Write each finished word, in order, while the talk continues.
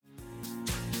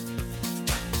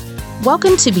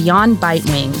Welcome to Beyond Bite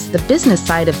Wings, the business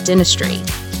side of dentistry,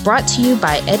 brought to you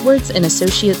by Edwards and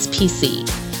Associates PC.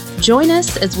 Join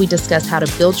us as we discuss how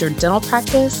to build your dental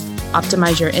practice,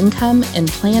 optimize your income, and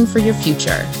plan for your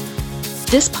future.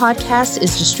 This podcast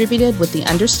is distributed with the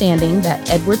understanding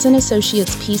that Edwards and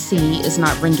Associates PC is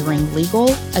not rendering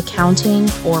legal, accounting,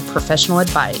 or professional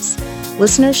advice.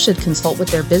 Listeners should consult with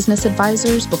their business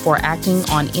advisors before acting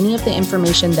on any of the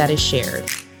information that is shared.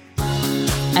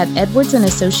 At Edwards and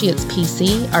Associates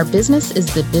PC, our business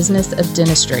is the business of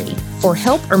dentistry. For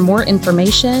help or more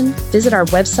information, visit our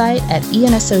website at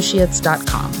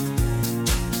eanassociates.com.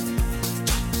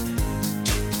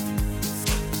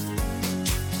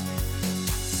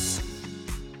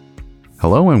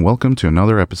 Hello and welcome to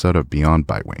another episode of Beyond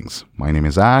Bite Wings. My name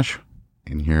is Ash,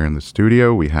 and here in the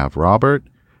studio we have Robert.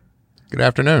 Good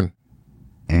afternoon.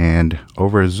 And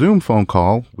over a Zoom phone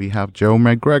call, we have Joe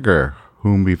McGregor,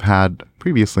 whom we've had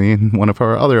previously in one of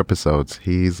our other episodes.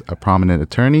 He's a prominent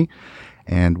attorney,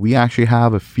 and we actually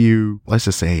have a few, let's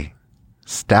just say,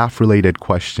 staff-related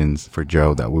questions for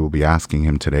Joe that we will be asking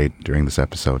him today during this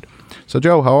episode. So,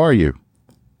 Joe, how are you?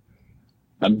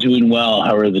 I'm doing well.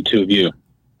 How are the two of you?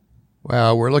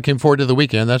 Well, we're looking forward to the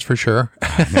weekend, that's for sure.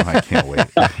 No, I can't wait.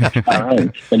 All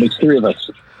right. That makes three of us.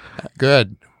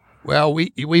 Good. Well,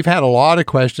 we've had a lot of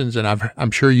questions, and I'm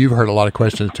sure you've heard a lot of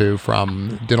questions too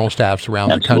from dental staffs around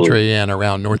the country and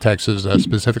around North Texas,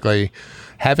 specifically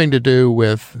having to do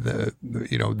with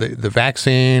the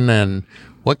vaccine and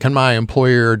what can my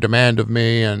employer demand of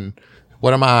me, and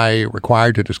what am I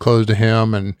required to disclose to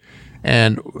him, and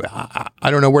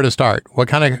I don't know where to start. What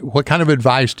kind of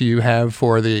advice do you have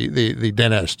for the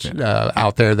dentists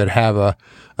out there that have a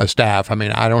staff? I mean,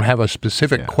 I don't have a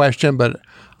specific question, but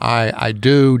I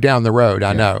do down the road.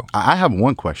 I know. I have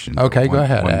one question. Okay, go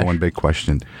ahead. One big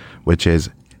question, which is,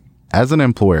 as an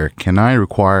employer, can I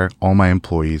require all my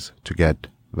employees to get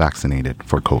vaccinated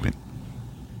for COVID?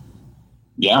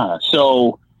 Yeah.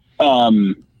 So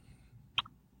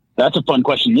that's a fun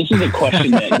question. This is a question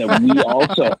that we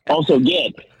also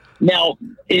get. Now,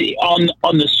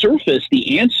 on the surface,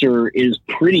 the answer is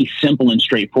pretty simple and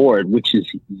straightforward, which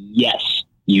is yes,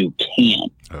 you can.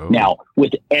 Oh. Now,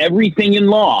 with everything in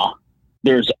law,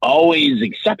 there's always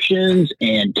exceptions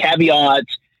and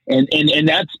caveats, and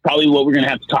that's probably what we're going to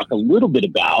have to talk a little bit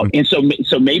about. And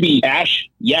so maybe, Ash,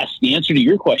 yes, the answer to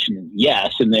your question is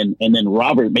yes, and then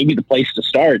Robert, maybe the place to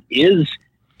start is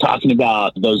talking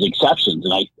about those exceptions.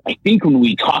 And I think when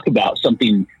we talk about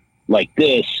something like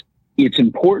this, it's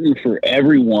important for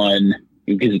everyone,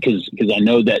 because I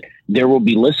know that there will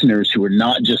be listeners who are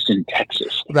not just in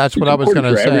Texas. That's what I was going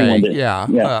to say.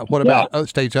 What about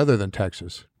states other than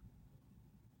Texas?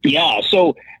 Yeah.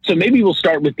 So maybe we'll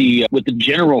start with the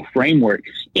general framework.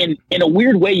 In a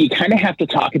weird way, you kind of have to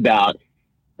talk about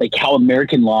like how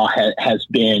American law has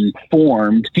been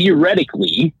formed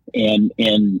theoretically, and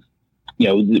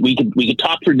we could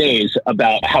talk for days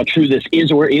about how true this is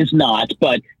or is not,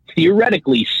 but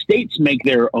theoretically, states make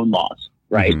their own laws,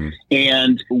 right? Mm-hmm.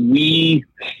 And we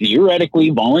theoretically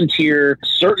volunteer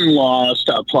certain laws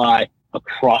to apply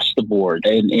across the board.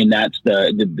 And that's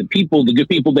the good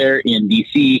people there in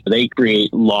DC, they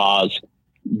create laws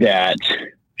that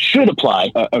should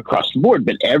apply across the board,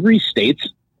 but every state's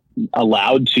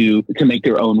allowed to make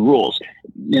their own rules.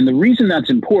 And the reason that's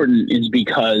important is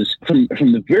because from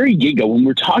the very get-go, when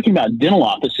we're talking about dental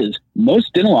offices,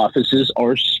 most dental offices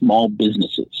are small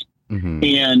businesses. Mm-hmm.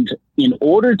 And in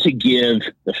order to give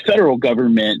the federal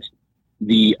government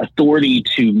the authority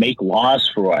to make laws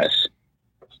for us,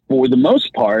 for the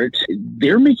most part,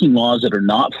 they're making laws that are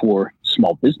not for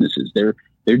small businesses. They're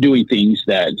doing things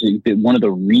that one of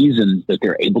the reasons that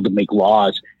they're able to make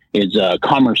laws is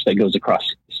commerce that goes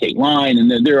across state line.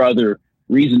 And then there are other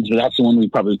reasons, but that's the one we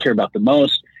probably care about the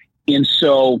most. And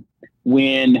so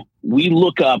when we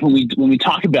look up, when we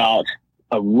talk about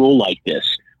a rule like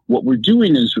this, what we're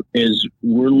doing is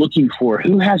we're looking for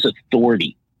who has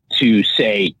authority to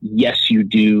say, yes, you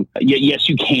do. Yes,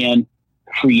 you can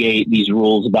create these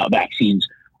rules about vaccines,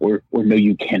 or no,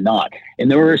 you cannot.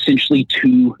 And there are essentially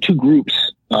two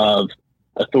groups of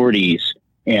authorities.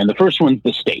 And the first one's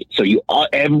the state. So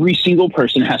every single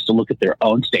person has to look at their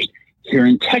own state. Here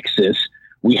in Texas,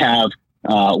 we have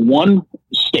one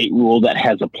state rule that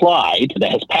has applied,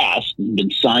 that has passed and been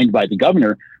signed by the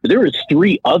governor. But there are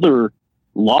three other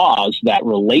laws that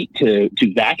relate to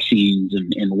vaccines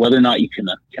and whether or not you can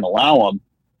allow them.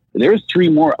 There are three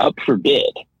more up for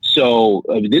bid. So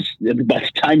this, by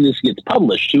the time this gets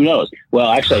published, who knows?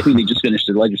 Well, actually, I think they just finished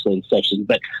their legislative session.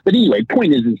 But anyway,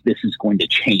 point is this is going to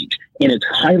change, and it's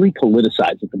highly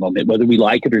politicized at the moment, whether we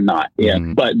like it or not. Yeah.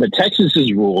 But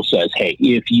Texas's rule says, hey,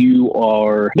 if you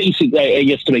are basically, I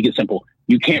guess to make it simple,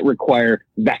 you can't require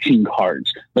vaccine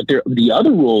cards. But the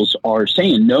other rules are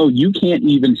saying, no, you can't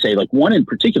even say, like one in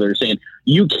particular is saying,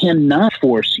 you cannot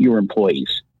force your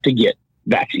employees to get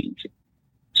vaccines.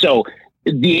 So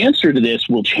the answer to this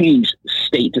will change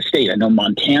state to state. I know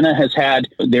Montana has had,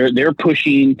 they're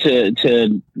pushing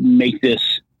to make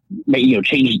this,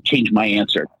 change my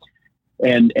answer.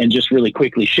 And just really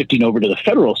quickly shifting over to the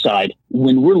federal side,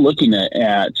 when we're looking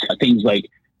at things like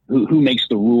who makes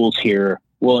the rules here,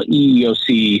 well,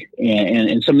 EEOC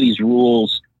and some of these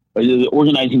rules, the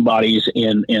organizing bodies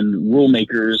and rule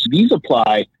makers, these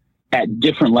apply at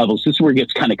different levels. This is where it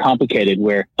gets kind of complicated,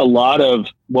 where a lot of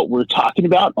what we're talking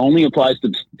about only applies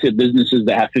to businesses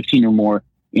that have 15 or more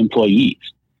employees.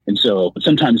 And so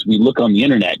sometimes we look on the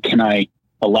internet, can I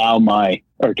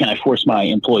force my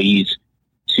employees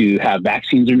to have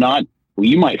vaccines or not? Well,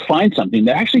 you might find something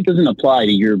that actually doesn't apply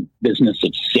to your business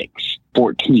of 6,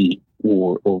 14,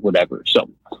 or whatever. So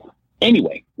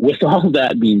anyway, with all of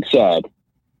that being said,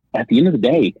 at the end of the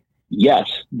day, yes,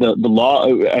 the law,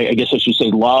 I guess I should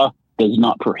say, law does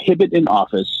not prohibit an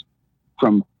office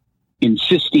from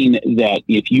insisting that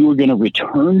if you are going to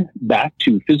return back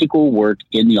to physical work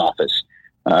in the office,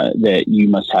 that you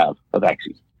must have a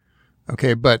vaccine.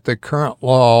 Okay, but the current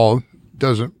law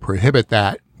doesn't prohibit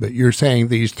that, but you're saying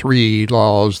these 3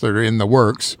 laws that are in the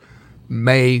works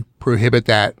may prohibit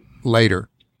that later.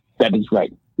 That is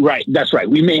right. Right. That's right.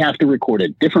 We may have to record a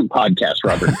different podcast,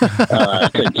 Robert,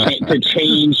 to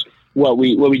change what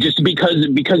we just, because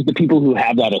the people who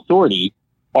have that authority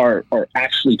are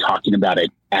actually talking about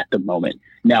it at the moment.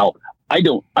 Now, I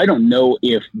don't know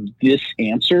if this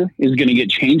answer is going to get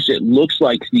changed. It looks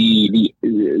like the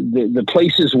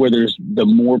places where there's the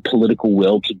more political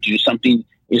will to do something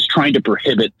is trying to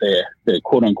prohibit the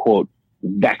quote unquote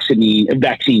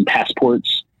vaccine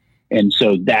passports. And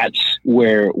so that's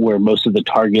where most of the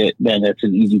target, then that's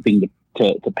an easy thing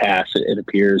to pass, it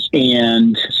appears,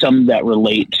 and some that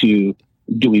relate to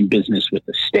doing business with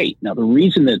the state. Now, the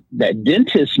reason that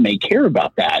dentists may care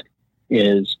about that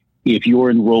is if you're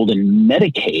enrolled in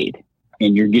Medicaid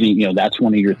and you're getting, that's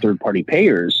one of your third-party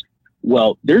payers,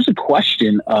 well, there's a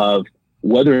question of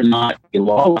whether or not a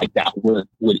law like that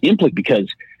would implicate,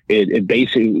 because it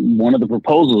basically, one of the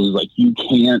proposals is like, you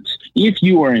can't, if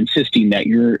you are insisting that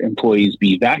your employees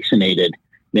be vaccinated,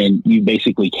 then you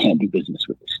basically can't do business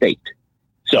with the state.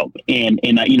 So, and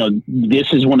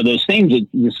this is one of those things,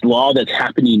 this law that's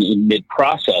happening in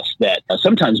mid-process that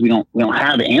sometimes we don't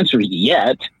have answers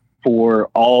yet for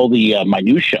all the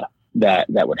minutia that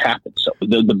would happen. So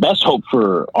the best hope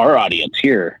for our audience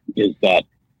here is that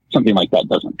something like that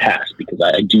doesn't pass, because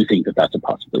I do think that that's a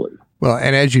possibility. Well,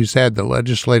 and as you said, the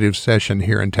legislative session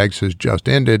here in Texas just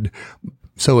ended.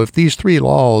 So if these 3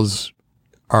 laws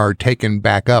are taken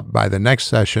back up by the next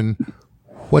session,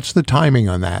 what's the timing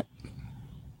on that?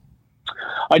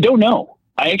 I don't know.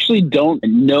 I actually don't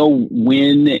know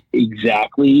when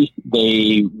exactly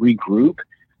they regroup,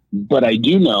 but I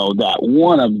do know that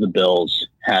one of the bills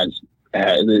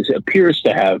appears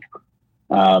to have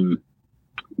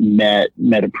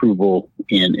met approval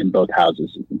in both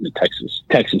houses in the Texas.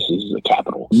 Texas is the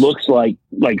capital. Looks like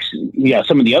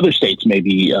some of the other states may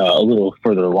be a little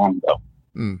further along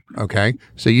though. Okay.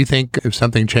 So you think if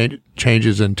something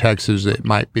changes in Texas, it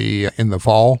might be in the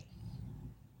fall?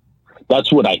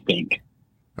 That's what I think.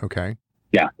 Okay.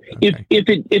 Yeah. Okay.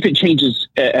 If it changes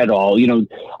at all,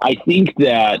 I think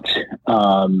that,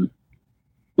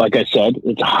 like I said,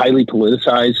 it's highly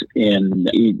politicized, and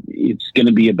it's going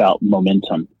to be about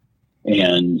momentum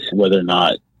and whether or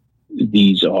not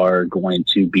these are going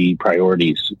to be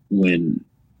priorities when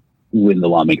the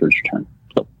lawmakers return.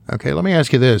 So. Okay, let me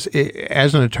ask you this.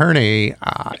 As an attorney,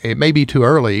 it may be too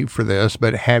early for this,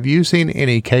 but have you seen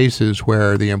any cases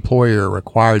where the employer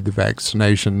required the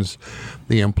vaccinations,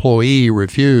 the employee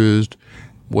refused,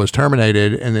 was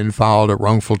terminated, and then filed a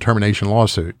wrongful termination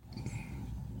lawsuit?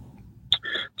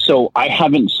 So I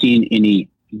haven't seen any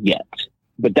yet,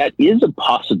 but that is a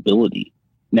possibility.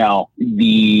 Now,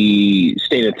 the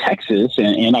state of Texas,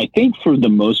 and I think for the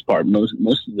most part, most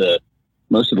of the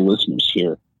listeners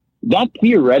here, that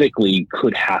theoretically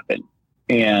could happen.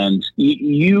 And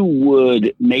you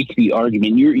would make the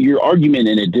argument, your argument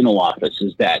in a dental office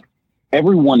is that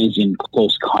everyone is in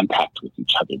close contact with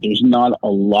each other. There's not a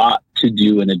lot to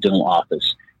do in a dental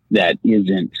office that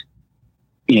isn't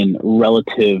in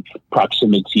relative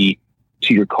proximity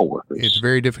to your coworkers. It's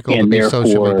very difficult and to be therefore,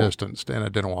 socially distanced in a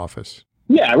dental office.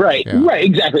 Yeah, right. Yeah. Right,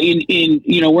 exactly.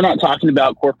 We're not talking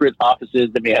about corporate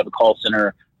offices that may have a call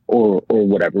center or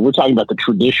whatever. We're talking about the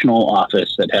traditional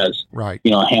office that has, right,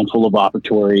 a handful of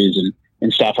operatories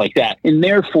and stuff like that. And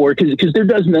therefore, because there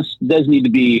does need to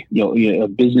be, a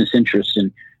business interest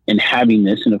in having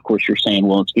this. And of course you're saying,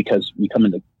 well, it's because we come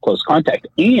into close contact.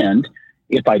 And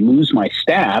if I lose my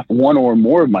staff, one or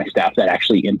more of my staff, that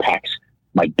actually impacts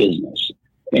my business.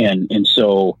 And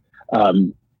so,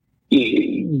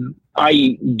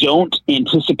 I don't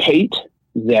anticipate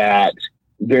that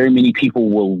very many people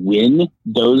will win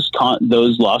those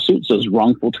lawsuits, those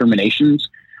wrongful terminations.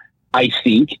 I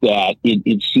think that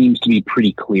it seems to be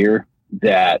pretty clear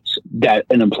that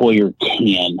an employer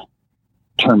can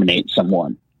terminate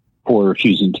someone for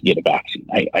refusing to get a vaccine.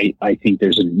 I think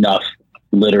there's enough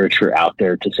literature out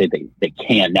there to say they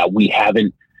can. Now,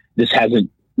 this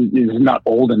is not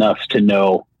old enough to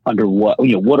know under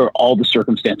what are all the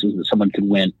circumstances that someone could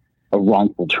win a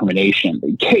wrongful termination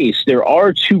case. There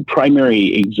are two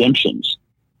primary exemptions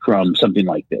from something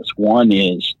like this. One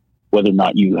is whether or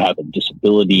not you have a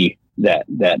disability that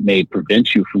may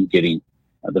prevent you from getting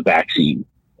the vaccine,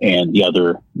 and the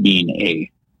other being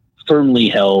a firmly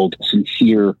held,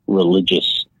 sincere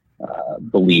religious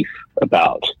belief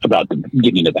about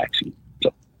getting the vaccine.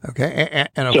 Okay,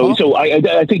 so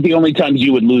I think the only times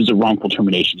you would lose a wrongful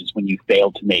termination is when you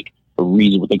fail to make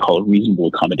what they call a reasonable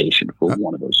accommodation for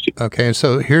one of those two. Okay,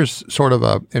 so here's sort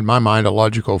of in my mind, a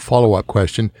logical follow-up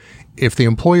question. If the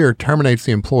employer terminates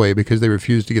the employee because they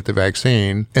refuse to get the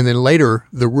vaccine, and then later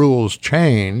the rules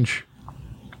change,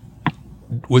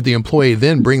 would the employee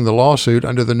then bring the lawsuit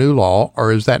under the new law,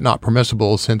 or is that not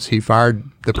permissible since he fired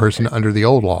the person under the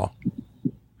old law?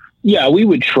 Yeah, we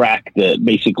would track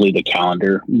basically the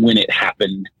calendar when it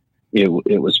happened.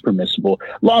 It was permissible.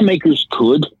 Lawmakers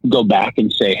could go back and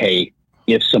say, hey,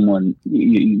 if someone,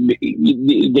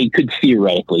 they could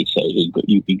theoretically say, hey,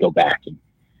 you could go back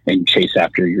and chase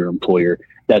after your employer.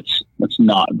 That's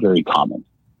not very common.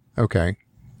 Okay.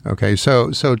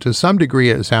 So to some degree,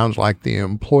 it sounds like the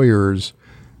employers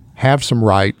have some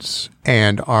rights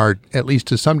and are, at least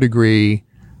to some degree,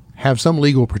 have some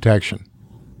legal protection.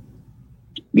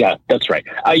 Yeah, that's right.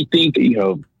 I think,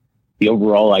 the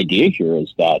overall idea here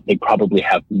is that they probably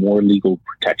have more legal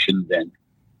protection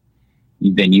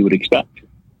than you would expect.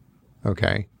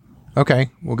 Okay.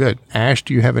 Well, good. Ash,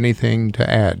 do you have anything to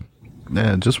add?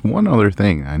 Yeah, just one other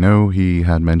thing. I know he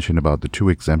had mentioned about the two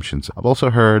exemptions. I've also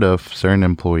heard of certain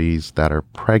employees that are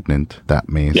pregnant that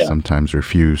may sometimes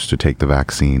refuse to take the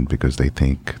vaccine because they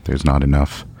think there's not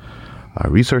enough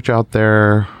research out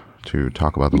there to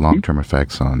talk about the long-term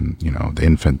effects on, the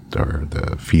infant or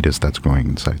the fetus that's growing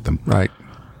inside them. Right.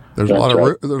 There's a lot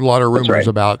of rumors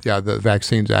about the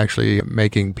vaccines actually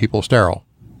making people sterile.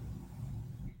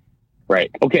 Right.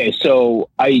 Okay. So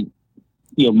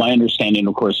my understanding,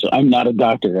 of course, I'm not a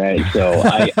doctor, right? So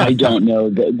I don't know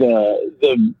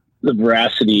the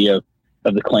veracity of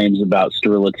the claims about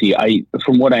sterility.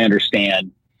 From what I understand,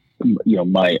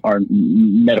 our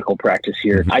medical practice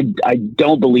here, I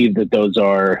don't believe that those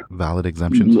are valid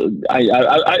exemptions.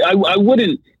 I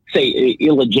wouldn't say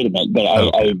illegitimate,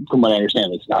 but from what I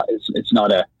understand, it's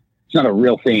not a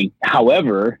real thing.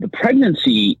 However, the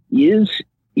pregnancy is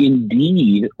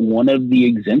indeed one of the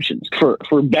exemptions.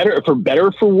 For better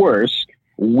or for worse,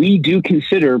 we do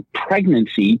consider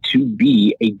pregnancy to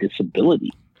be a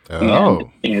disability. Oh.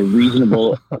 And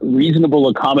reasonable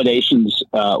accommodations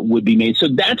would be made. So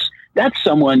that's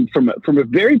someone from a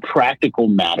very practical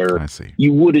matter. I see.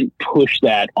 You wouldn't push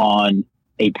that on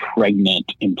a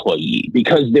pregnant employee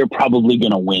because they're probably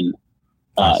going to win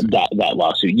that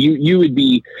lawsuit. You would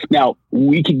be. Now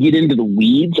we could get into the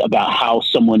weeds about how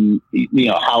someone,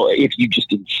 how if you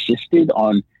just insisted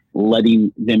on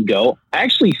letting them go. I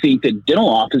actually think that dental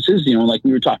offices, like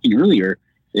we were talking earlier,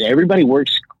 everybody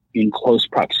works in close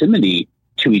proximity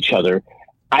to each other.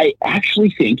 I actually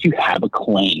think you have a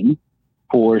claim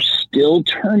for still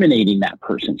terminating that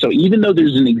person. So even though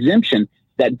there's an exemption,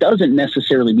 that doesn't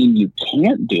necessarily mean you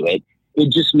can't do it.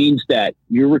 It just means that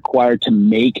you're required to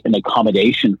make an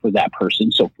accommodation for that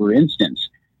person. So for instance,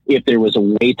 if there was a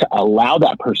way to allow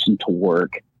that person to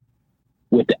work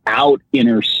without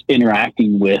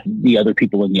interacting with the other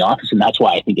people in the office, and that's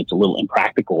why I think it's a little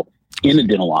impractical in a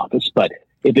dental office, but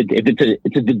if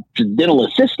it's a dental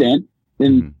assistant,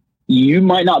 then you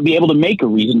might not be able to make a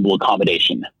reasonable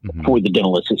accommodation for the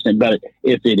dental assistant. But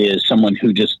if it is someone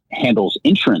who just handles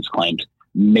insurance claims,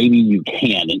 maybe you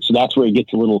can. And so that's where it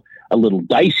gets a little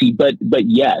dicey. But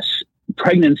yes,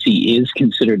 pregnancy is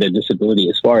considered a disability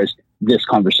as far as this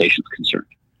conversation is concerned.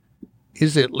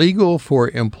 Is it legal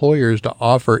for employers to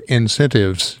offer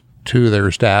incentives to their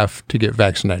staff to get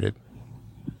vaccinated?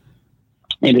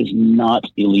 It is not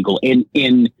illegal.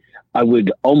 And I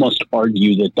would almost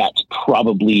argue that that's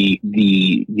probably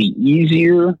the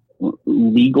easier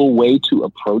legal way to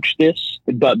approach this.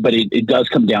 But it does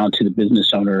come down to the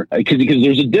business owner, because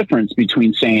there's a difference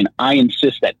between saying, I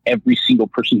insist that every single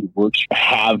person who works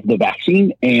have the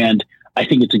vaccine, and I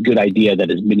think it's a good idea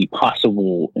that as many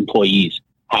possible employees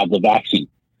have the vaccine.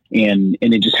 And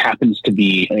it just happens to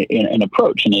be an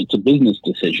approach, and it's a business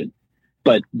decision.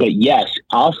 But yes,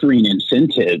 offering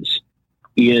incentives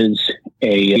is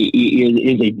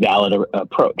a valid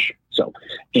approach. So,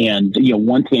 and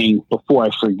one thing before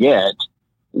I forget,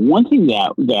 one thing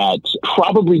that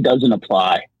probably doesn't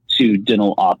apply to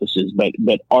dental offices, but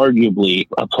arguably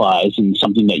applies, and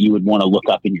something that you would want to look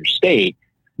up in your state.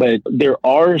 But there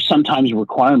are sometimes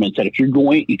requirements that if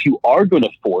you are going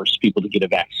to force people to get a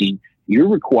vaccine, you're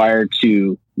required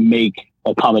to make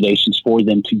accommodations for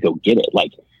them to go get it.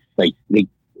 I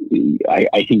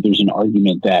think there's an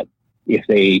argument that if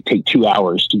they take 2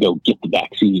 hours to go get the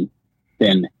vaccine,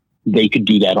 then they could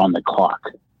do that on the clock.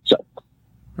 So,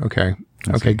 okay,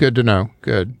 good to know.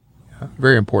 Good,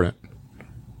 very important.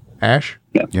 Ash?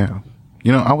 Yeah.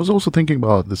 I was also thinking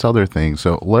about this other thing.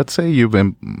 So let's say you've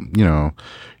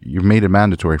made it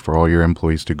mandatory for all your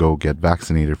employees to go get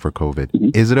vaccinated for COVID. Mm-hmm.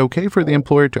 Is it okay for the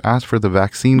employer to ask for the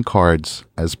vaccine cards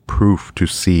as proof to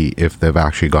see if they've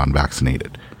actually gotten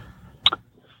vaccinated?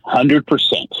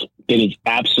 100%. It is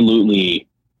absolutely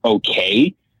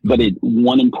okay. But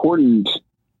one important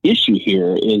issue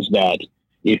here is that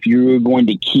if you're going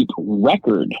to keep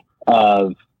record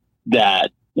of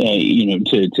that,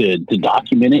 to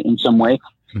document it in some way,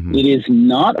 mm-hmm. It is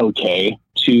not okay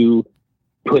to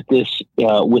put this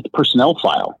with personnel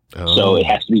file. Oh. So it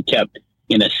has to be kept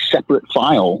in a separate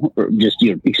file, or just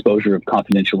exposure of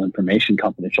confidential information,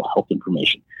 confidential health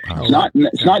information. Oh.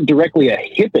 It's not directly a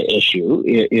HIPAA issue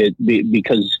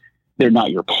because they're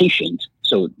not your patient.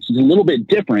 So it's a little bit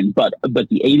different, but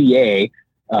the ADA,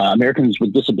 Americans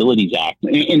with Disabilities Act,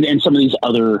 and some of these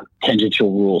other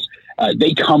tangential rules,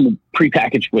 they come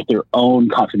prepackaged with their own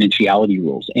confidentiality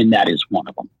rules, and that is one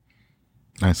of them.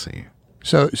 I see.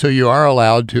 So you are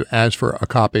allowed to ask for a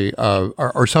copy of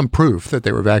or some proof that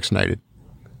they were vaccinated.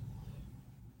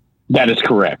 That is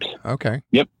correct. Okay.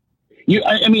 Yep.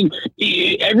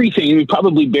 Everything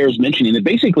probably bears mentioning that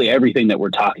basically everything that we're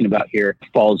talking about here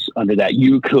falls under that.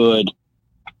 You could,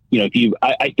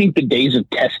 I think the days of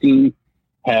testing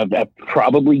have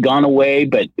probably gone away,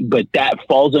 but that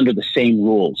falls under the same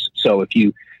rules. So if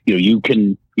you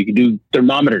can do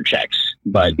thermometer checks,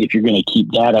 but if you're going to keep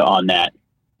data on that,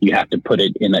 you have to put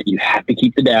it in that. You have to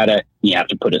keep the data. You have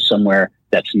to put it somewhere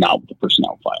that's not the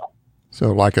personnel file.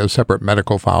 So like a separate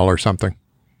medical file or something.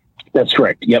 That's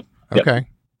correct. Yep. Okay.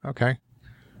 Okay.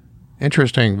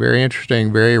 Interesting. Very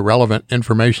interesting. Very relevant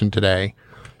information today.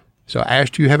 So Ash,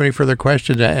 do you have any further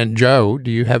questions? And Joe, do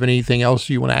you have anything else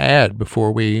you want to add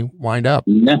before we wind up?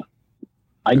 No,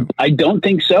 I don't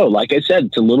think so. Like I said,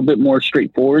 it's a little bit more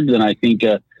straightforward than I think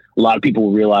a lot of people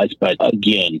will realize. But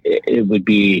again, it would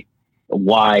be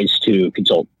wise to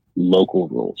consult local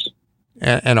rules.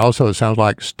 And also, it sounds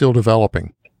like still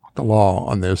developing. The law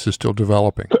on this is still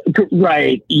developing.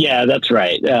 Right. Yeah, that's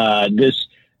right. This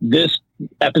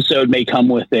episode may come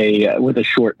with a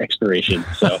short expiration.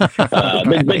 So, but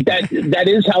that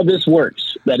is how this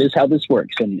works. That is how this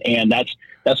works, and that's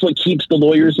what keeps the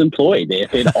lawyers employed.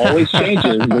 If it always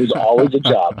changes, there's always a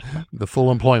job. The Full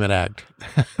Employment Act.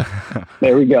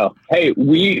 There we go. Hey,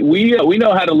 we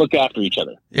know how to look after each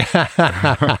other.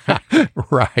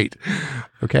 Right.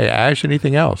 Okay, Ash,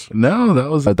 anything else? No,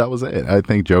 that was it. I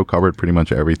think Joe covered pretty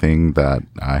much everything that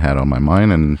I had on my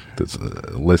mind, and this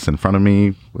list in front of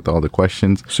me with all the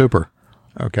questions. Super.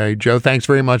 Okay, Joe, thanks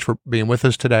very much for being with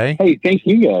us today. Hey, thank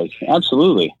you guys.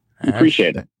 Absolutely.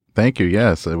 Appreciate it. Thank you.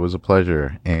 Yes, it was a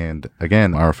pleasure. And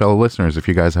again, our fellow listeners, if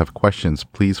you guys have questions,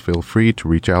 please feel free to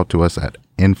reach out to us at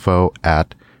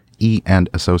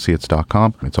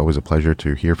info@eandassociates.com. It's always a pleasure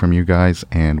to hear from you guys,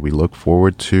 and we look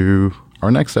forward to our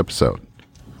next episode.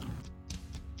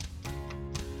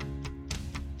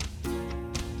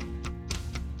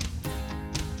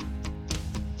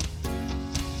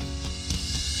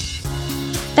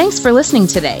 Thanks for listening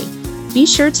today. Be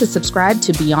sure to subscribe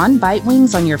to Beyond Bite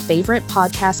Wings on your favorite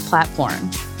podcast platform.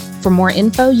 For more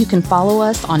info, you can follow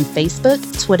us on Facebook,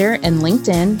 Twitter, and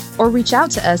LinkedIn, or reach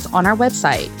out to us on our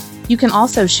website. You can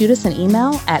also shoot us an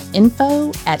email at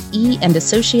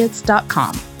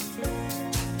info@eandassociates.com.